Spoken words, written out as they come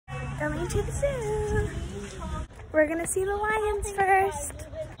Going to the zoo. We're gonna see the lions first.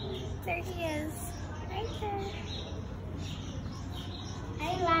 There he is, right there.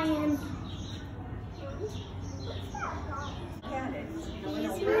 Hey, lion.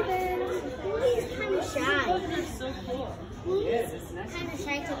 He's moving. He's kind of shy. He's so cool. He's kind of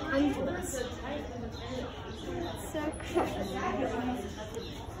shy to come to us. So cool.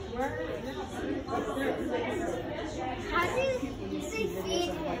 How do they feed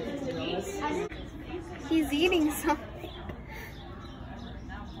him? He's eating something.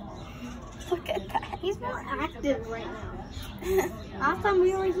 Look at that. He's more active right now. Last time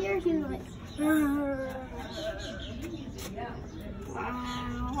we were here, he was like,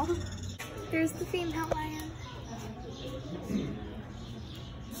 wow. There's the female lion.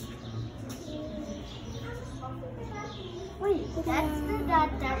 wait, that's the dad,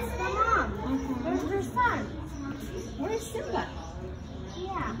 that's the mom. There's her son. Where's Simba?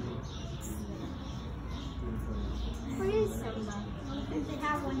 Yeah. Where is Simba? Did they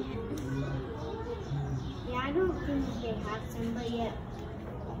have one yet? Yeah, I don't think they have Simba yet.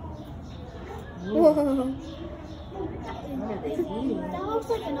 Whoa. What are they eating? That looks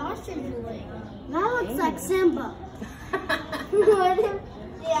like an ostrich leg. That looks like Simba. What if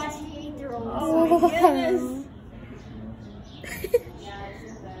they actually ate their own son? Oh my goodness.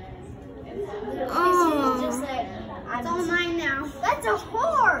 Oh. Just like, it's all mine now. That's a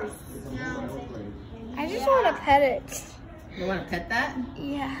horse. No. I just want to pet it. You want to pet that?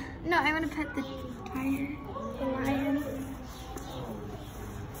 Yeah. No, I want to pet the tiger, the lion.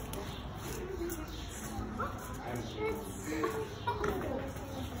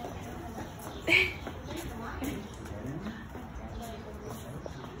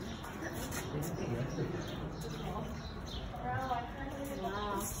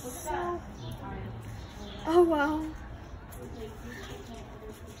 Oh wow.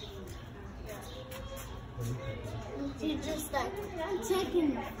 She's just like, I'm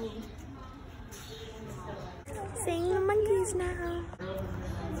taking it. Seeing the monkeys now.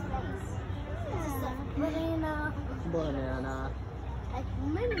 Banana. Banana. Like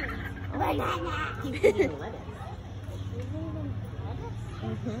money. Banana. You can even let it.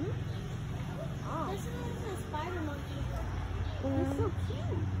 This is a spider monkey. It's so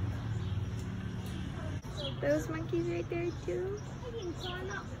cute. Those monkeys right there too. I can climb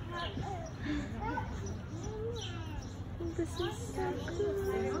up. This is so cool.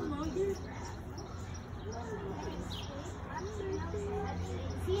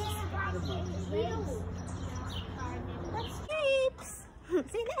 Apes.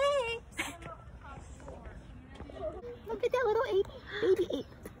 See the apes. Look at that little ape. Baby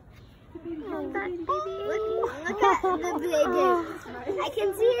ape. Oh, that baby. Look at the big ape. I can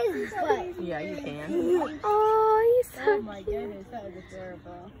see his butt. Yeah, you can. Oh, he's so Oh my goodness, that was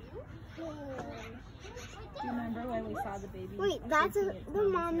adorable. Do you remember when we saw the baby? Wait, that's the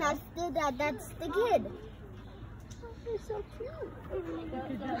mom, that's the dad, that's the kid. They're so cute.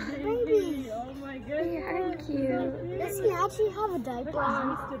 Baby. Oh my They goodness. are cute. Does he actually have a diaper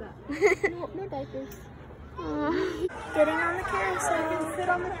on? No diapers. Aw. Getting on the carousel. Sit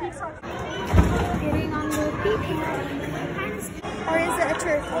on the carousel. Getting on the peacock. Or is it a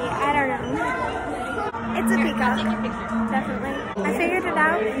turkey? I don't know. It's a peacock. Definitely. I figured it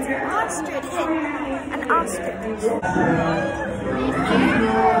out. It's an ostrich. An ostrich.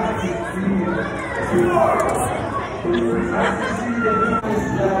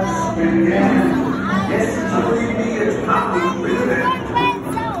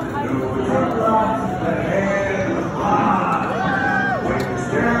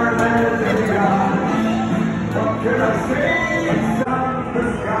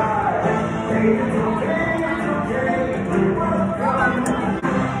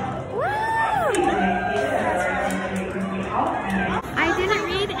 I didn't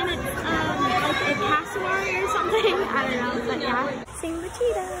read and it's like a cassowary or something. I don't know, but yeah. Seeing the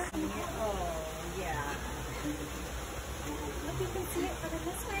cheetah. Oh, yeah. Look, you can see it from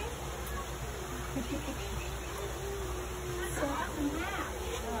this way.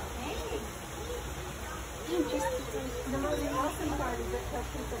 The most awesome part is that they'll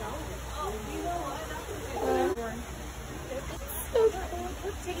keep it on. Oh, you know what?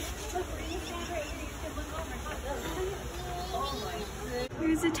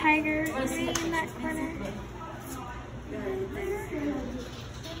 There's a tiger right in that corner.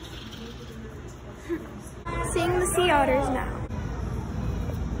 Seeing the sea otters now.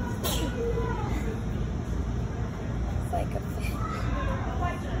 It's like a fish.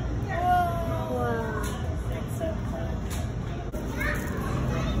 Whoa. That's so cool.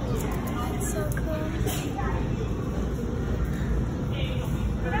 That's so cool.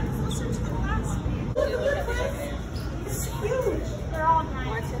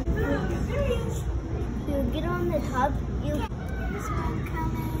 hug you. There's one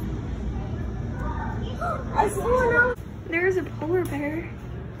coming. I saw one else. There's a polar bear.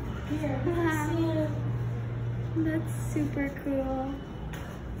 Wow. That's super cool.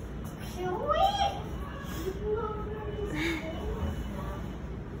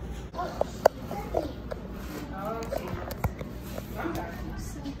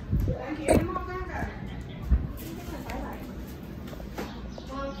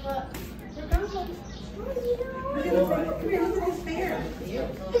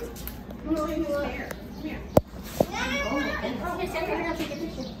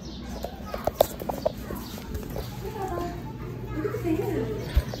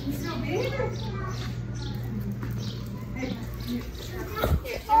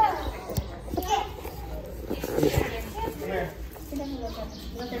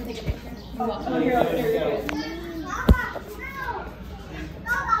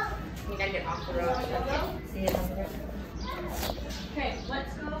 Okay,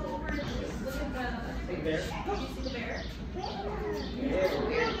 let's go over and look at the bear. Do you see the bear?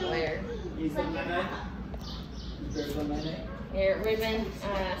 You see my knife? There's on my knife? Here, ribbon,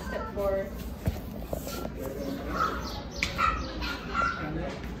 step forward.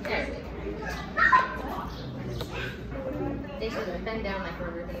 There. They should have bent down like a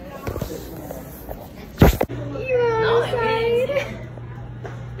ribbon. You're No, it outside.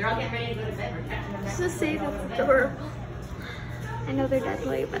 They're all getting ready to go to bed. We're catching them back. Just to say that's adorable. I know they're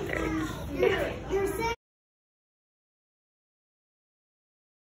deadly, but they're cute. You're sick.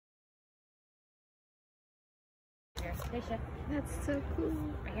 That's so cool.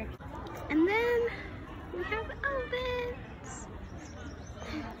 And then we have elephants.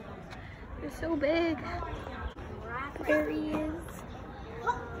 They're so big. There he is.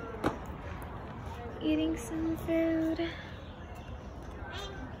 Eating some food.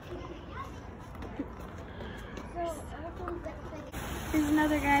 There's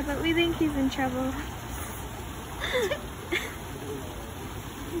another guy, but we think he's in trouble.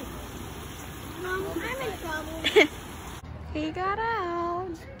 Mom, I'm in trouble. He got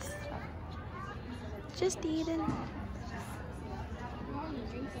out. Just eating.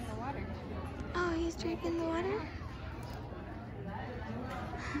 Oh, he's drinking the water?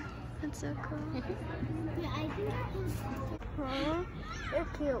 That's so cool. Yeah, I think huh? They're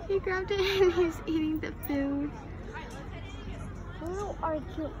cute. He grabbed it and he's eating the food. You are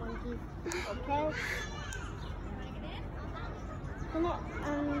cute monkeys, okay? Can you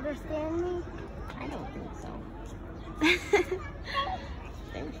understand me? I don't think so.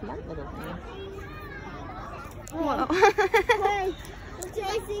 They're smart little things. Whoa. Hey, you're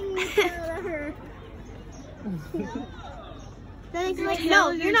chasing me for her. Then it's like, no,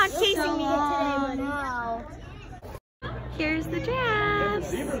 you're not chasing me today, buddy. Wow. Here's the giraffes.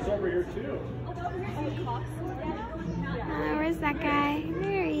 Zebra's over here too. Where's that guy?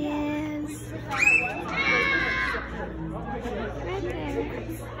 There he is. Right there.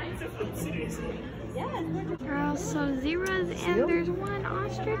 There are also zebras and there's one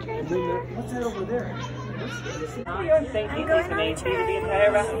ostrich right there. What's that over there? I'm going on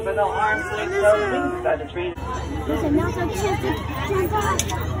a trip. There's another chance to jump off.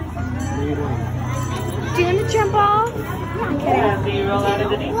 Do you want to jump off? As you roll out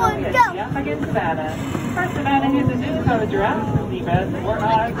into the One, east, go. up against Savannah. First Savannah is a zoo of giraffes, zebras,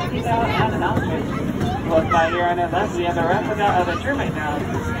 warthogs, seagull, and an ostrich. Close by here on the left, we have a replica of a termite mouse.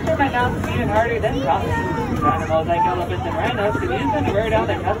 Termite mouse is even harder than crocodiles. Animals like elephants and rhinos can use them to wear down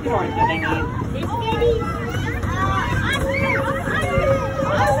their pesky horns when they need.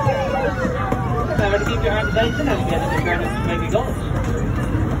 Remember to keep your arms tight and as you get into the ground to make your goals.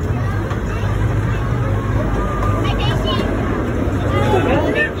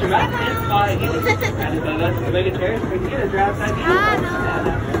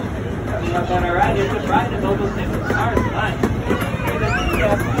 Coming up on our right is the pride of local single stars line. Here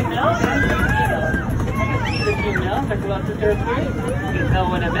the females and the females. You can see the females are closest to Earth. You can tell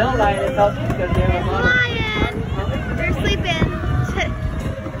when a male lion is healthy because they have a lot of Lion! They're sleeping.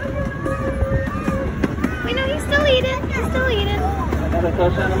 We know he's still eating. He's still eating. Another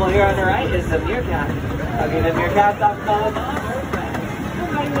social animal here on the right is the meerkat. Okay, the meerkat's off called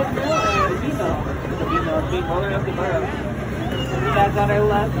the female being rolling up the burrow. That's on our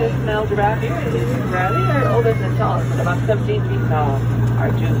left is male giraffe here. It is Riley, our oldest and tallest, about 17 feet tall. Our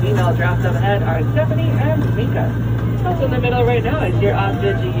two female giraffes up ahead are Stephanie and Mika. Also in the middle right now is your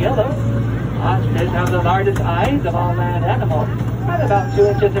ostrich yellow. Ostriches have the largest eyes of all land animals, at about 2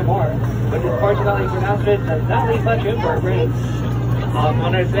 inches or more, which is fortunately for an ostrich does not leave much room for a brain. Off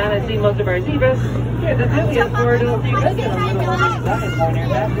on our Savannah, see most of our zebras. Here's a zoo, we have four little zebras and a little one giant pointer.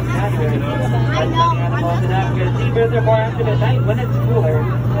 That's exaggerated. Like some animals in Africa, zebras are more active at night when it's cooler.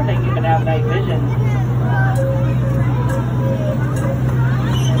 They can even have night vision.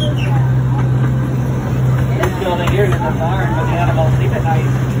 This building here is a barn where the animals sleep at night.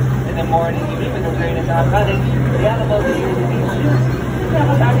 In the morning, even the rain is not running, the animals are using these chutes to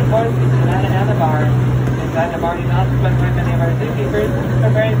travel back and forth between the man and the barn. Inside the barn, you can also spend time many of our zookeepers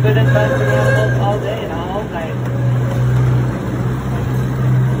preparing food and fun for the animals all day and all night.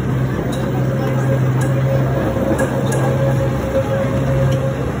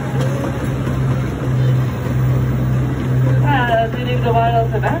 As we leave the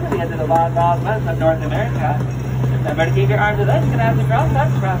wild savannah, we head to the wild west of North America. Remember to keep your arms with us and have the crosswalk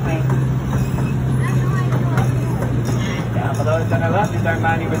crossing. Down below us on our left is our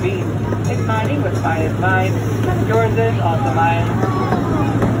mining ravine. It's mining what's mine is mine. What's yours is also mine.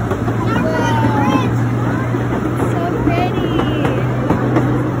 So pretty.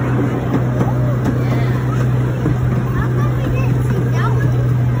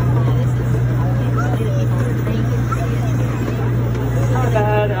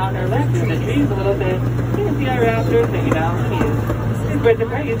 On our left is the trees a little bit. You can see our raptors hanging out in the trees. These birds of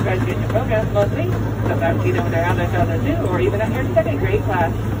prey use for education programs mostly. Sometimes see them when they're around each other too, or even at your second grade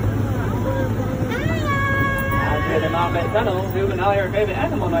class. Out here in the Moffett Tunnel, doing all your favorite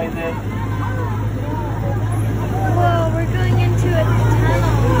animal noises. Whoa, we're going into a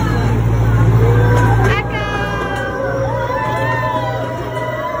tunnel. Echo!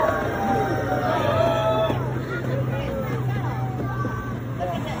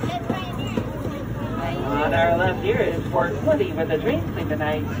 On our left here is Fort Woody where the trains sleep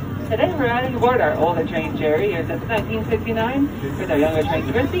tonight. Today we're riding aboard our older train, Jerry, here since 1969, with our younger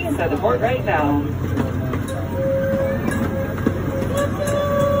train, Christy, inside the port right now.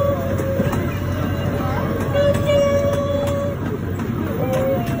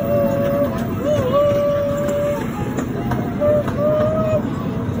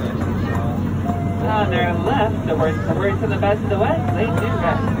 On our left, the worst and the best of the West, they do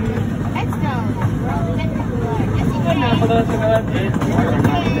rest. And now below us on the left is Morgan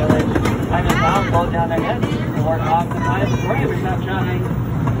Mountain Village. I'm in town, fold down their heads, and work off the time before you ever stop trying.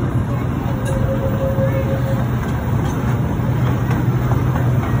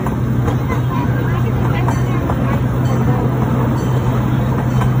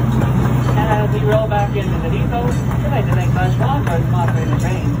 As we roll back into the depot, we'd like to thank Lunch Long for sponsoring the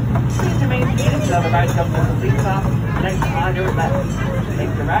train. Please remain seated until the ride comes to a complete stop. Next on your left.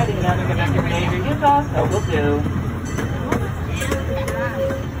 Thanks for riding and having a good day of your gift off, so will do.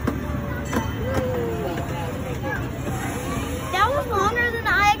 That was longer than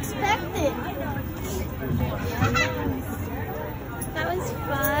I expected. That was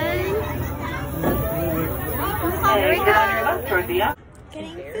fun. Hey, get on your left toward the up.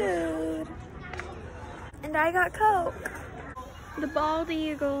 Getting food. And I got Coke. The bald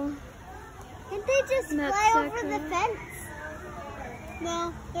eagle. Didn't they just fly That's so over cool. the fence?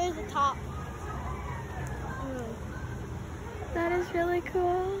 No, there's a top. That is really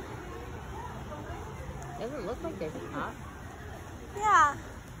cool. Doesn't look like there's a top. Yeah.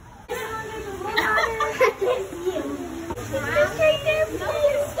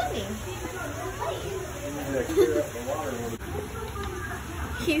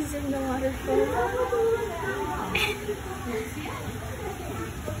 He's in the waterfall.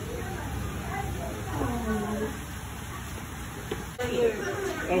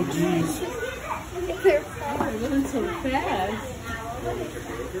 Oh, jeez. They're Moving so fast.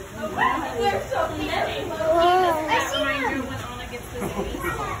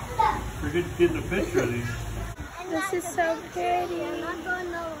 We're getting a picture of these. This is so pretty.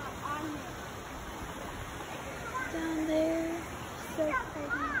 Down there. So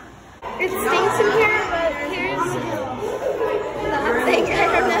pretty. It stinks in here, but here's nothing. I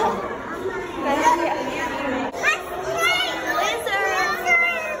don't know. But yeah.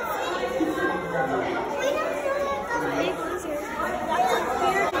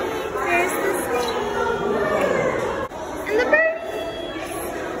 There's the snake. And the bird.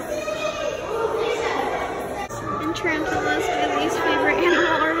 And tarantulas, my least favorite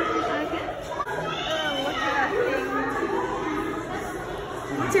animal. Look at that thing.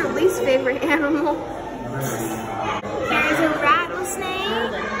 What's your least favorite animal? There's a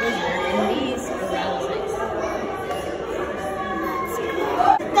rattlesnake. These are rattlesnakes.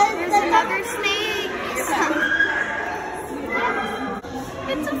 There's another snake.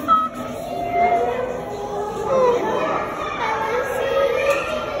 It's a fox.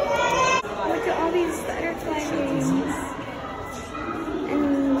 Look at all these butterfly wings.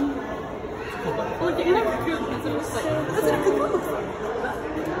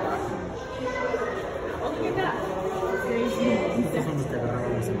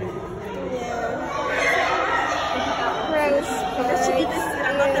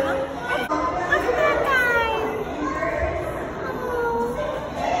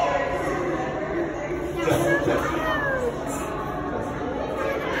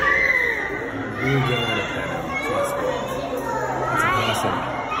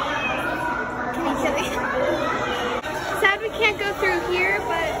 Sad we can't go through here,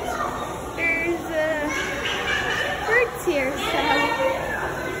 but there's birds here, so.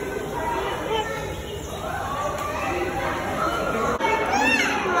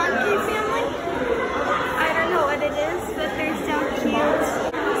 Monkey family? I don't know what it is, but there's some cute.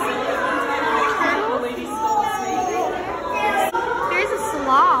 There's a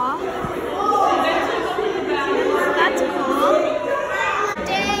sloth. That's cool.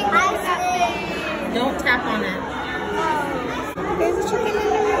 Dang, that thing. Don't tap on it. There's a chicken in the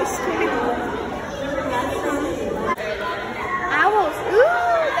house too. Owls. Ooh,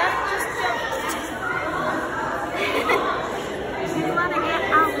 that just jumped. She's letting it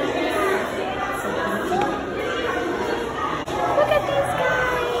out. Look at these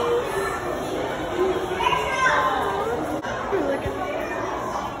guys. Ooh, look at them.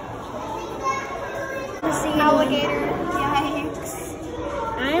 Alligator. Yikes.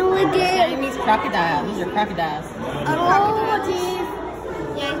 Alligator. Siamese crocodile. These are crocodiles. Oh, geez.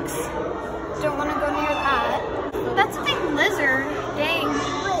 Yikes. Don't want to go near that. That's a big lizard. Dang.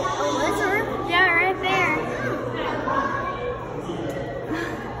 Wait, a lizard? Yeah, right there.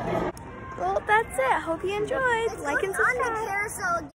 Well, that's it. Hope you enjoyed. Like and On the subscribe. carousel.